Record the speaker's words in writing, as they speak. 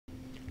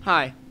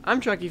Hi,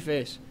 I'm Chucky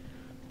PSA.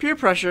 Peer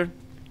pressure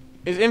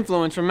is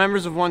influence from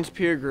members of one's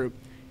peer group.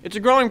 It's a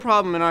growing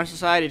problem in our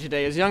society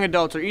today as young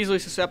adults are easily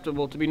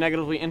susceptible to be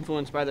negatively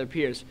influenced by their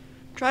peers.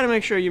 Try to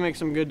make sure you make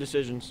some good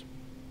decisions.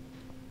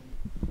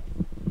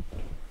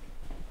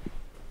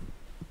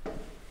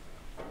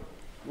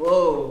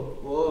 Whoa,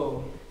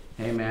 whoa.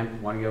 Hey man,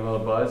 want to get a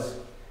little buzz?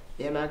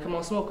 Yeah, man, come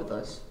on, smoke with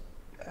us.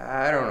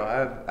 I don't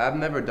know. I've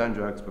never done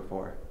drugs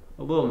before.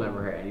 A little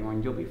never hurt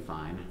anyone, you'll be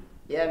fine.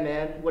 Yeah,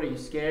 man, what are you,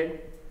 scared?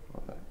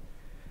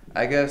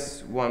 I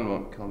guess one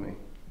won't kill me.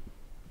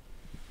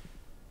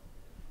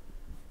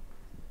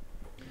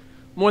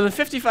 More than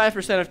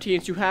 55% of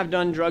teens who have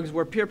done drugs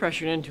were peer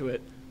pressured into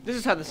it. This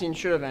is how the scene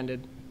should have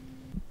ended.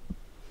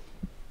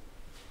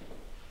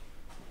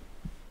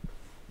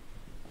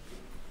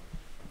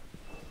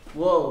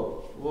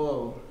 Whoa,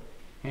 whoa.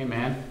 Hey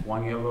man,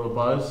 want to get a little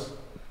buzz?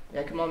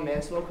 Yeah, come on,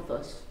 man, smoke with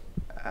us.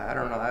 I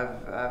don't know.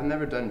 I've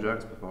never done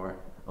drugs before.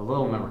 A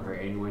little never hurt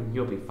anyone,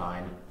 you'll be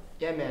fine.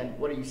 Yeah, man,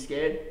 what are you,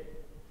 scared?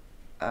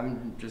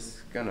 I'm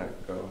just gonna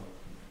go.